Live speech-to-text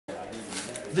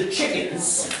the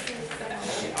chickens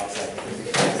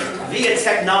via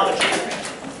technology.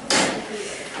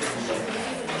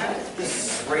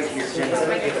 This is right here.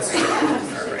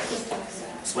 Alright.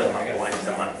 Split my line because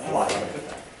I'm not blocking.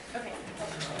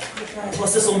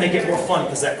 Plus this will make it more fun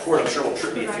because that cord I'm sure will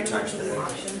trip me a few times today. A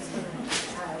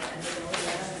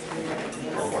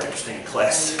little more interesting in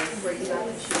class.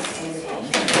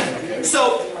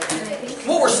 So,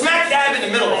 what we're smack dab in the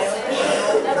middle of.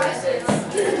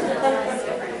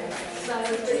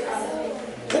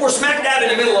 What we're smack dab in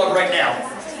the middle of right now.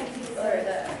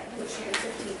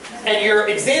 And your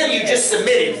exam you just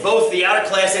submitted, both the out of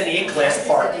class and the in class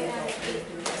part,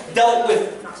 dealt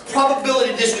with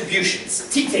probability distributions,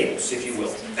 T-tables, if you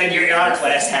will. And your out of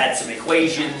class had some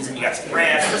equations and you got some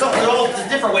graphs. There's all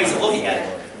different ways of looking at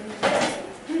it.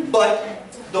 But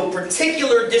the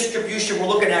particular distribution we're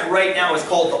looking at right now is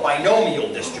called the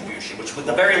binomial distribution, which was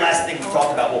the very last thing we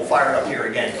talked about. We'll fire it up here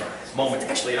again in a moment.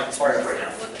 Actually, let's fire it up right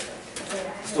now.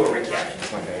 Let's do a recap.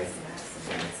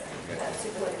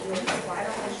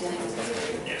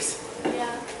 Yes.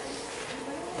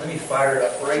 Let me fire it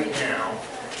up right now.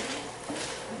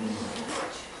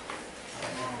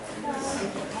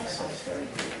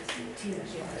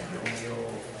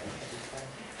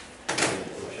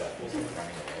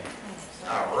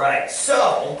 All right,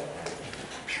 so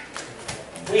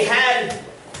we had,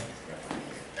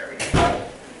 there we go.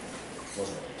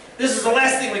 This is the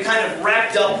last thing we kind of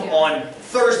wrapped up on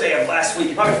Thursday of last week.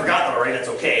 You probably forgot that already, that's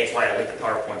okay. That's why I link the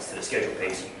PowerPoints to the schedule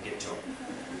page so you can get to them.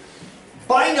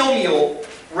 Binomial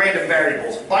random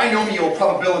variables, binomial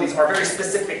probabilities are a very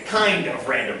specific kind of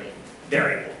random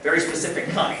variable, very specific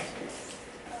kind.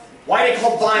 Why are they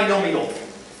called binomial?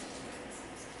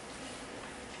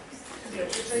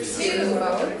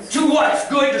 Two what?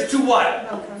 Good, there's two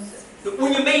what?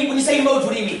 When you say modes,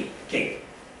 what do you mean, Kate?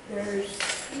 There's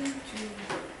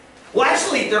well,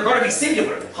 actually, they're going to be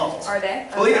singular. Are they?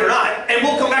 Believe it or not. And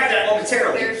we'll come back to that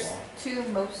momentarily. There's two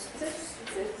mostesses.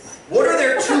 What are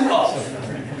there two of?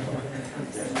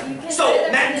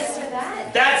 So, Max,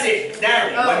 that's it,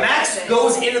 Natalie. Oh, when Max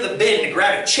goes into the bin to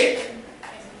grab a chick,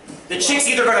 the chick's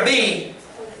either going to be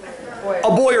a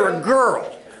boy or a girl.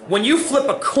 When you flip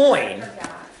a coin,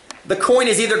 the coin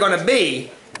is either going to be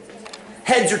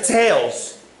heads or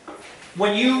tails.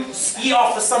 When you ski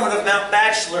off the summit of Mount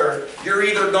Bachelor, you're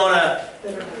either going to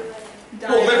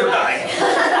live or die.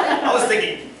 I was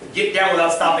thinking get down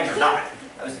without stopping or not.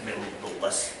 That was a little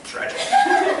less tragic.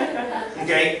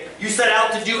 Okay? You set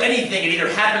out to do anything, it either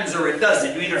happens or it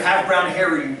doesn't. You either have brown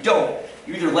hair or you don't.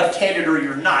 You're either left-handed or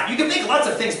you're not. You can make lots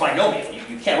of things binomial.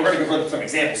 You can. We're going to go through some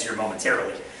examples here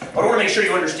momentarily. But I want to make sure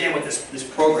you understand what this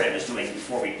program is doing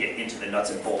before we get into the nuts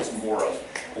and bolts more of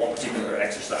one particular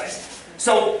exercise.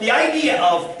 So the idea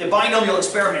of the binomial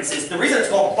experiments is, the reason it's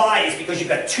called bi is because you've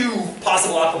got two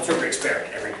possible outcomes for every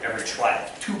experiment, every trial.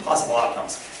 Two possible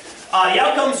outcomes. The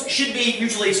outcomes should be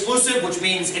mutually exclusive, which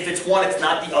means if it's one, it's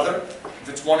not the other. If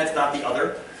it's one, it's not the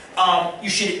other. You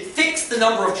should fix the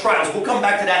number of trials. We'll come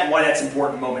back to that and why that's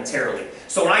important momentarily.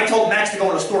 So when I told Max to go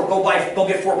in the store, go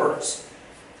get 4 birds.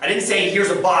 I didn't say,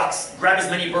 here's a box, grab as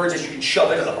many birds as you can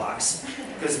shove into the box.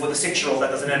 Because with a 6-year-old,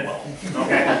 that doesn't end well.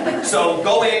 Okay? So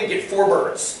go in, get 4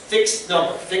 birds. Fixed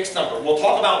number, fixed number. We'll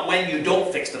talk about when you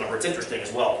don't fix the number. It's interesting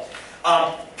as well.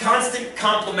 Constant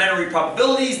complementary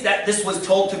probabilities. This was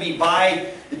told to me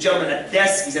by the gentleman at the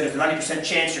desk. He said there's a 90%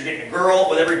 chance you're getting a girl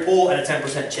with every pool and a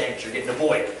 10% chance you're getting a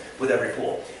boy with every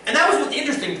pool. And that was what the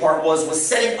interesting part was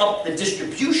setting up the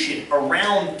distribution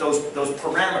around those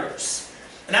parameters.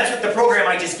 And that's what the program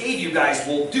I just gave you guys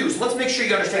will do. So let's make sure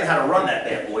you understand how to run that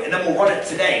bad boy. And then we'll run it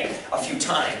today a few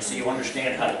times so you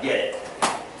understand how to get it.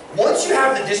 Once you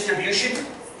have the distribution,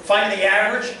 finding the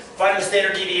average, finding the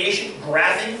standard deviation,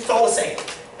 graphing, it's all the same.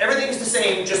 Everything's the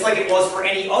same just like it was for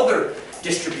any other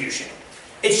distribution.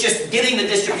 It's just getting the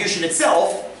distribution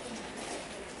itself.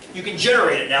 You can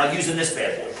generate it now using this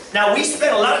bad boy. Now we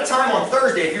spent a lot of time on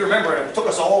Thursday, if you remember, it took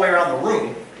us all the way around the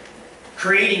room,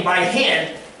 creating by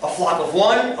hand a flock of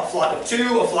 1, a flock of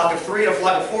 2, a flock of 3, and a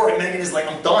flock of 4, and Megan is like,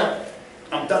 I'm done.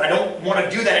 I'm done. I don't want to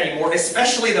do that anymore,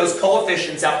 especially those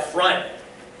coefficients out front.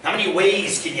 How many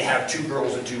ways can you have 2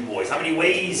 girls and 2 boys? How many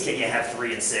ways can you have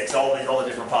 3 and 6? All the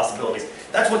different possibilities.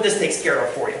 That's what this takes care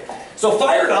of for you. So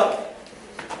fire it up.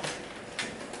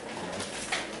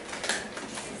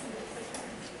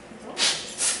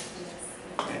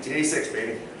 1986,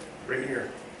 baby. Right here.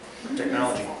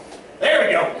 Technology. There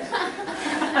we go.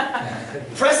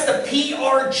 Press the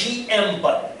PRGM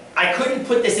button. I couldn't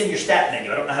put this in your stat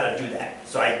menu. I don't know how to do that.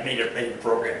 So I made a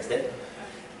program instead.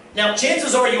 Now,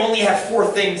 chances are you only have 4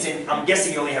 things in. I'm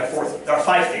guessing you only have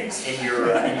 5 things in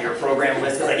your program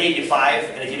list because I gave you 5,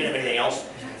 and if you didn't have anything else,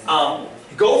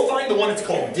 Go find the one that's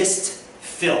called dist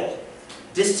fill.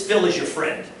 Dist fill is your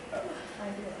friend.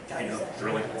 I know,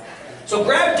 really. So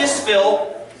grab dist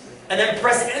fill and then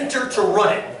press enter to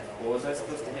run it. What was I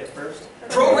supposed to hit first?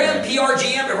 Program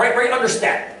PRGM right under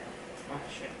stat. Oh,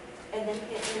 shit. And then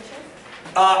hit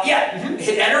enter?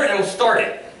 Hit enter and it'll start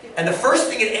it. And the first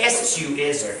thing it asks you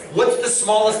is, what's the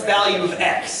smallest value of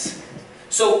x?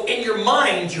 So in your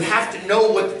mind, you have to know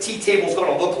what the t-table is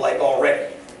going to look like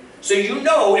already. So you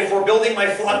know if we're building my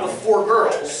flock with 4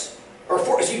 girls, or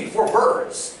 4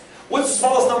 birds, what's the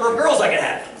smallest number of girls I can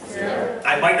have? 0.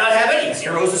 I might not have any.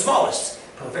 0 is the smallest.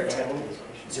 Perfect.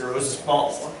 0 is the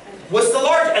smallest. What's the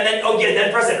largest? And then,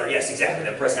 then press enter. Yes, exactly.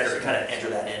 Then press enter to kind of enter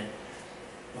that in.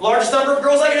 Largest number of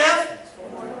girls I can have?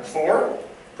 4.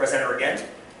 Press enter again.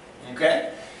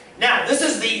 Okay. Now, this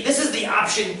is the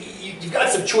option. You've got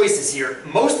some choices here.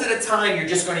 Most of the time, you're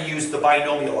just going to use the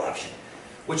binomial option,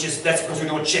 that's because we're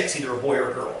doing chicks, either a boy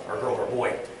or a girl or a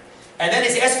boy. And then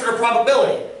it's S for the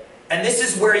probability. And this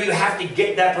is where you have to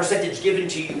get that percentage given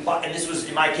to you. And this was,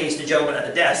 in my case, the gentleman at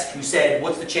the desk who said,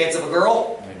 what's the chance of a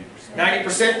girl?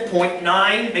 90%,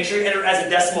 0.9. Make sure you enter as a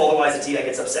decimal, otherwise the TI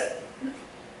gets upset.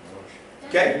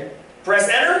 Okay? Press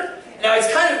enter. Now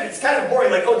it's kind of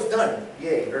boring, like, oh, it's done.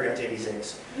 Yay, very on to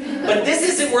 86. But this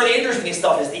isn't where the interesting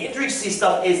stuff is. The interesting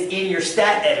stuff is in your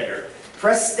stat editor.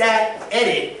 Press stat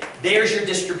edit, there's your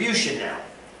distribution now.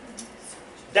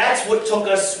 That's what took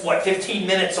us, 15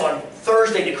 minutes on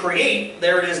Thursday to create.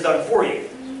 There it is done for you.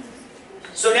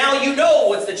 So now you know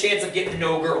what's the chance of getting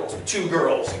no girls, 2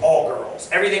 girls, all girls.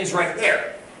 Everything's right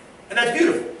there. And that's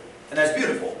beautiful. And that's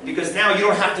beautiful. Because now you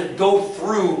don't have to go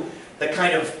through the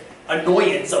kind of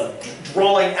annoyance of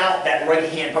drawing out that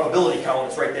right-hand probability column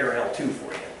that's right there in L2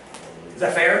 for you. Is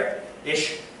that fair?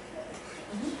 Ish.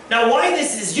 Now why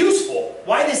this is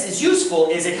useful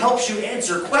is it helps you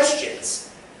answer questions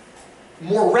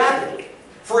more rapidly.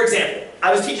 For example,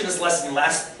 I was teaching this lesson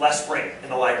last spring in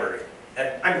the library.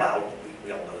 And I'm loud,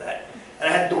 we all know that. And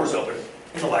I had doors open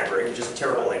in the library, which is a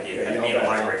terrible idea. I had to be in a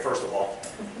library, first of all.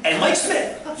 And Mike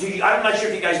Smith, I'm not sure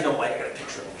if you guys know Mike, I got a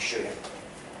picture, let me show you.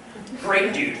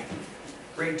 Great dude.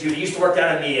 Great dude. He used to work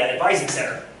down in the advising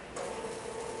center.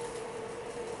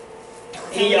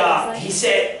 He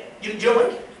said, you know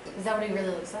Mike? Is that what he really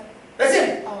looks like? That's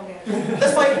him. Oh, okay.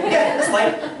 That's Mike. Yeah, that's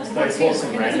Mike. Like,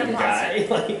 some random guy.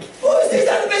 Well, he's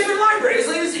down in the basement library.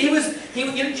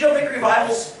 You know Vickery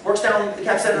Bibles? Works down at the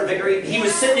Cap Center of Vickery. He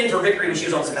was sitting in for Vickery when she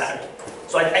was on sabbatical.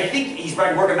 So I think he's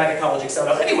probably working back at college,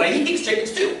 etc. Anyway, he keeps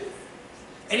chickens too.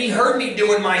 And he heard me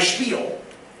doing my spiel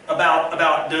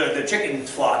about the chicken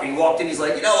flock. And he walked in, he's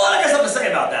like, you know what, I got something to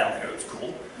say about that. I'm like, oh, it's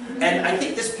cool. And I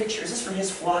think this picture, is this from his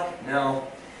flock? No.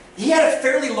 He had a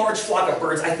fairly large flock of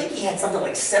birds. I think he had something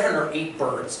like 7 or 8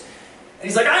 birds. And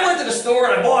he's like, I went to the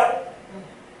store and I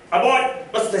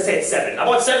bought, let's say it's 7. I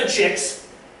bought 7 chicks,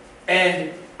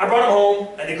 and I brought them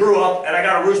home, and they grew up, and I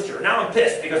got a rooster. Now I'm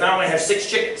pissed because now I only have 6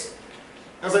 chickens.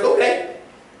 I was like, okay.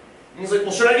 And he's like,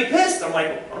 well, should I be pissed? I'm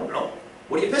like, I don't know.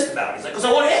 What are you pissed about? He's like, because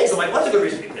I want eggs. I'm like, well, that's a good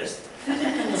reason to be pissed.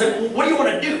 I was like, well, what do you want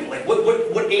to do? Like,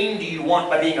 what aim do you want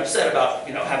by being upset about,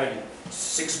 having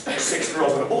six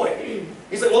girls and a boy?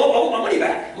 He's like, well, I want my money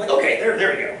back. I'm like, okay,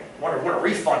 there you go. Want a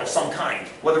refund of some kind,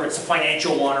 whether it's a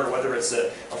financial one or whether it's a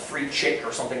free chick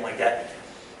or something like that.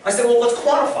 I said, well, let's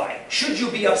quantify. Should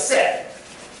you be upset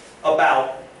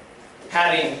about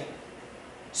having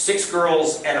 6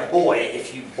 girls and a boy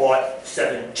if you bought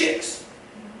 7 chicks?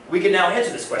 We can now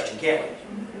answer this question, can't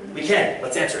we? We can.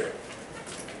 Let's answer it.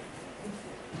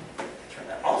 Turn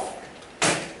that off.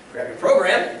 Grab your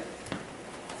program.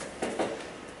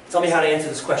 Tell me how to answer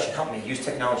this question. Help me. Use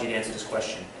technology to answer this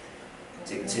question.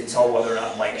 To tell whether or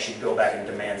not Mike should go back and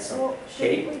demand some. Well,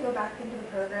 Katie? should we go back into the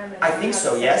program? And I think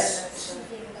so, yes.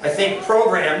 I think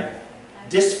program,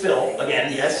 dist fill,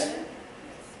 again, yes.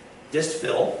 Dist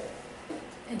fill.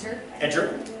 Enter.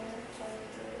 Enter.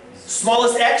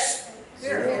 Smallest x?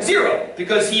 0.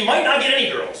 Because he might not get any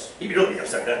girls. He'd be really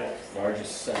upset then.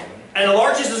 Largest 7. And the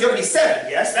largest is going to be 7,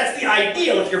 yes? That's the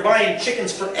ideal. If you're buying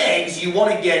chickens for eggs, you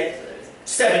want to get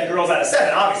 7 girls out of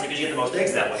 7, obviously, because you get the most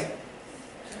eggs that way.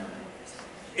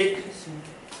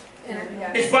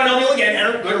 It's binomial again.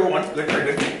 Enter. Good or 1. Good,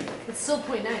 very good. It's still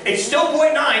 0.9. It's still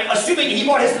 0.9, assuming he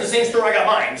bought his from the same store I got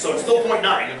mine, so it's still 0.9.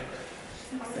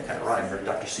 That kind of rhymed for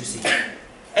Dr. Susie.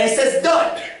 And it says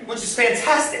done, which is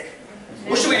fantastic.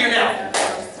 What should we do now?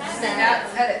 Stat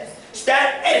edit.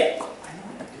 Stat edit.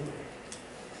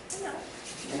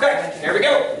 Okay, there we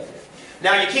go.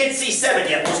 Now you can't see 7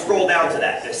 yet. We'll scroll down to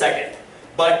that in a second.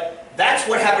 But that's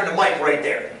what happened to Mike right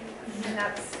there. And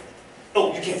that's,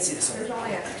 Oh, you can't see this there's one.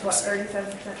 only a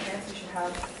 37% chance you should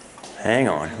have. Hang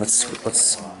on.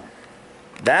 Let's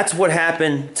That's what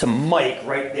happened to Mike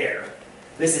right there.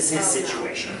 This is his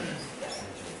situation.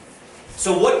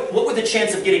 So what would the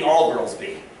chance of getting all girls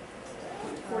be?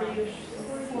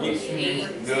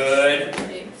 48. Good.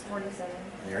 47.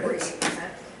 There it is. 48%.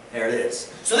 There it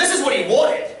is. So this is what he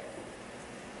wanted.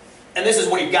 And this is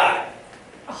what he got.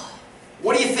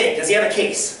 What do you think? Does he have a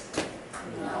case?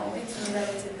 No, it's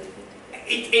relatively.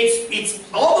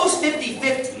 It's almost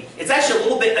 50-50. It's actually a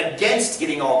little bit against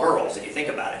getting all girls, if you think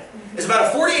about it. There's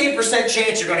about a 48%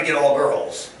 chance you're going to get all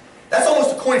girls. That's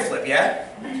almost a coin flip, yeah?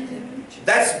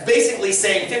 That's basically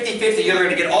saying 50-50, you're either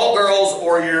going to get all girls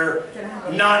or you're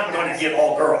not going to get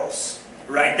all girls.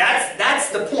 Right? That's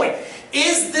the point.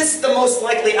 Is this the most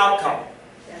likely outcome?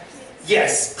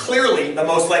 Yes, clearly the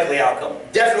most likely outcome.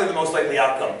 Definitely the most likely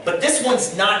outcome. But this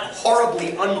one's not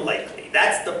horribly unlikely.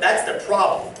 That's the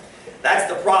problem. That's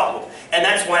the problem. And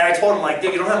that's why I told him, like,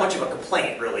 dude, you don't have much of a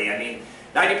complaint, really. I mean,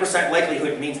 90%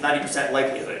 likelihood means 90%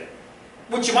 likelihood.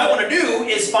 What you might want to do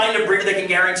is find a breeder that can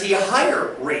guarantee a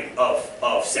higher rate of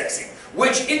sexing.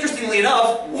 Which, interestingly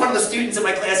enough, one of the students in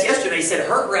my class yesterday said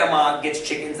her grandma gets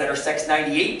chickens that are sexed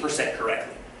 98%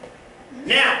 correctly.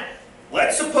 Now,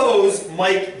 let's suppose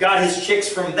Mike got his chicks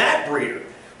from that breeder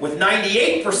with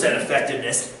 98%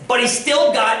 effectiveness, but he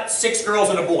still got 6 girls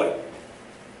and a boy.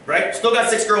 Right? Still got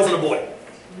 6 girls and a boy.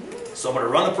 So I'm going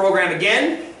to run the program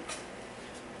again.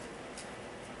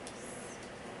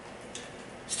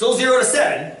 Still 0 to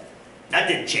 7. That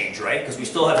didn't change, right? Because we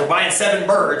still have, we're buying 7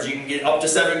 birds. You can get up to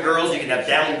 7 girls. You can have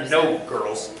down to no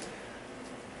girls.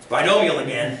 It's binomial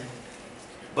again.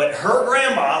 But her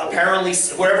grandma, apparently,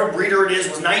 whatever breeder it is,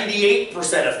 was 98%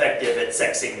 effective at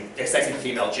sexing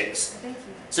female chicks.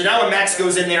 So now when Max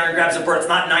goes in there and grabs a bird, it's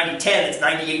not 90-10, it's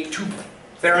 98-2.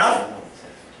 Fair enough?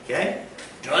 Okay?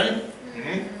 Done?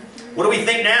 Mm-hmm. What do we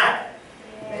think now?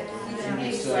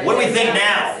 What do we think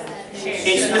now?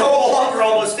 It's no longer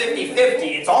almost 50-50.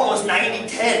 It's almost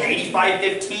 90-10,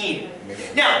 85-15.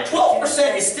 Now,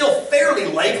 12% is still fairly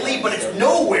likely, but it's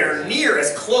nowhere near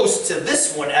as close to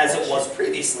this one as it was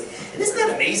previously. And isn't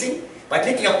that amazing? By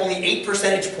picking up only 8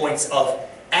 percentage points of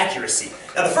accuracy.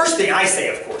 Now, the first thing I say,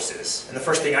 of course, is, and the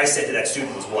first thing I said to that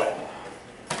student was what?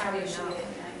 How do you know?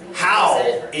 How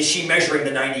is she measuring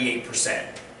the 98%?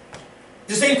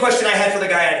 The same question I had for the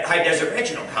guy at High Desert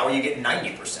Metronome. How are you getting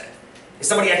 90%? Is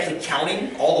somebody actually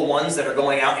counting all the ones that are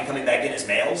going out and coming back in as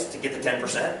males to get the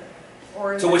 10%?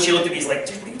 So when she looked at me, he's like,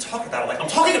 dude, what are you talking about? I'm like, I'm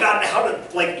talking about how to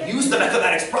use the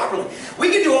mathematics properly. We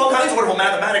can do all kinds of wonderful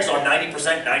mathematics on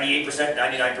 90%, 98%,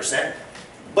 99%.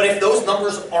 But if those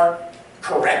numbers aren't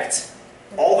correct,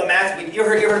 all the math, you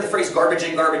heard the phrase garbage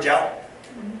in, garbage out?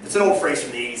 It's an old phrase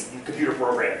from the 80s in computer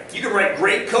programming. You can write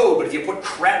great code, but if you put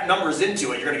crap numbers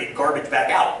into it, you're going to get garbage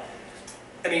back out.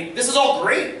 I mean, this is all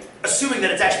great, assuming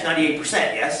that it's actually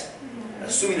 98%, yes?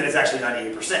 Assuming that it's actually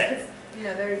 98%. You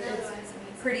know, it's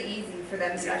pretty easy for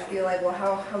them to feel like, well,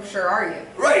 how sure are you?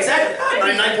 Right, exactly.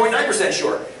 99.9%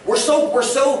 sure. We're so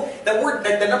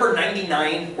that the number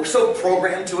 99, we're so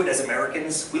programmed to it as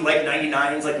Americans. We like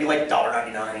 99s, like we like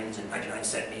 $1.99s and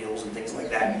 99-cent meals and things like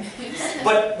that.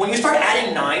 But when you start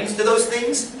adding 9s to those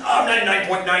things, I'm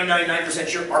 99.999%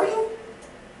 sure. Are you?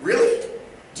 Really?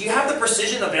 Do you have the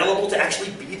precision available to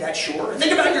actually be that sure?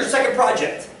 Think about your second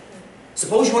project.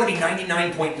 Suppose you want to be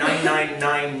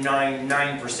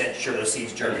 99.99999% sure those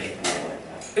seeds germinate.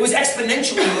 It was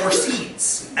exponentially more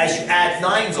seeds as you add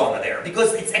 9s onto there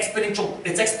because it's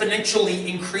exponentially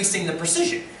increasing the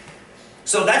precision.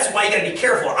 So that's why you got to be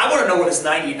careful. I want to know where this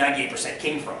 90 and 98%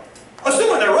 came from.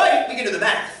 Assuming they're right, we can do the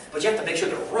math, but you have to make sure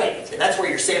they're right, and that's where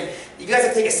you're sampling. You guys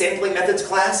have to take a sampling methods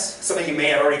class. Some of you may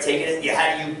have already taken it. You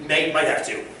might have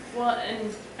to. Well,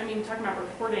 and I mean, talking about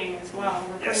reporting as well.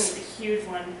 Reporting is a huge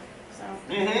one.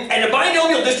 And the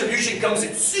binomial distribution comes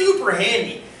in super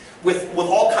handy with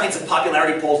all kinds of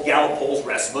popularity polls, Gallup polls,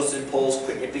 Rasmussen polls,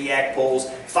 Quinnipiac polls,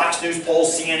 Fox News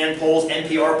polls, CNN polls,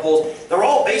 NPR polls. They're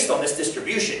all based on this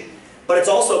distribution, but it's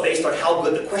also based on how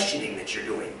good the questioning that you're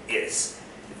doing is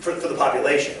for the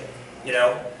population. You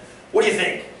know, what do you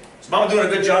think? Is Mama doing a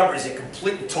good job, or is he a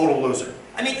complete and total loser?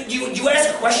 I mean, do you ask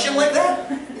a question like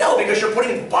that? No, because you're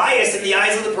putting bias in the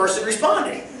eyes of the person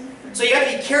responding. So you have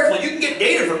to be careful. You can get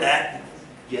data from that.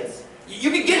 Yes. You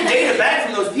can get data back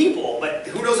from those people, but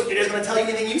who knows if it is going to tell you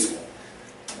anything useful.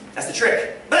 That's the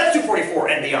trick. But that's 244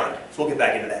 and beyond. So we'll get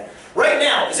back into that. Right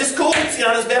now, is this cool? See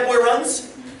how this bad boy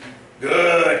runs?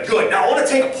 Good, good. Now I want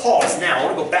to take a pause now. I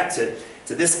want to go back to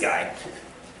this guy.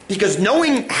 Because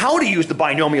knowing how to use the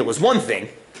binomial is one thing,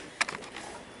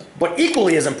 but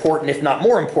equally as important, if not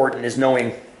more important, is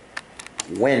knowing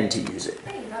when to use it.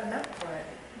 Hey, you got enough for it.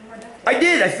 I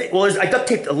did. I duct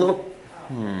taped a little.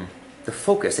 The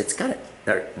focus, it's got it.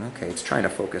 There, okay, it's trying to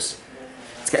focus.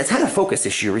 It's had a focus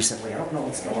issue recently. I don't know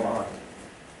what's going on.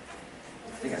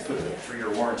 I think I put a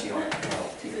 3-year warranty on it.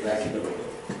 I'll take it back.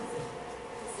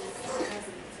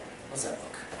 What's that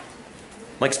look?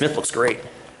 Mike Smith looks great.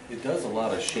 It does a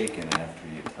lot of shaking after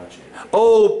you touch it.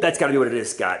 Oh, that's got to be what it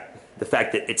is, Scott. The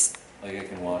fact that it's... Like I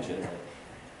can watch it.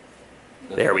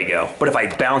 There we go. But if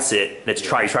I bounce it, it's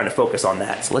trying to focus on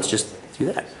that. So let's just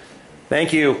do that.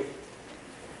 Thank you.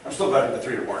 I'm still glad with the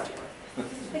 3-year warranty.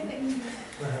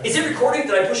 Is it recording?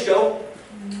 Did I push go?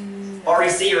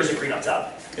 REC or is it green on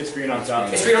top? It's green on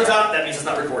top. It's green on top. That means it's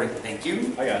not recording. Thank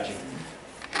you. I got you.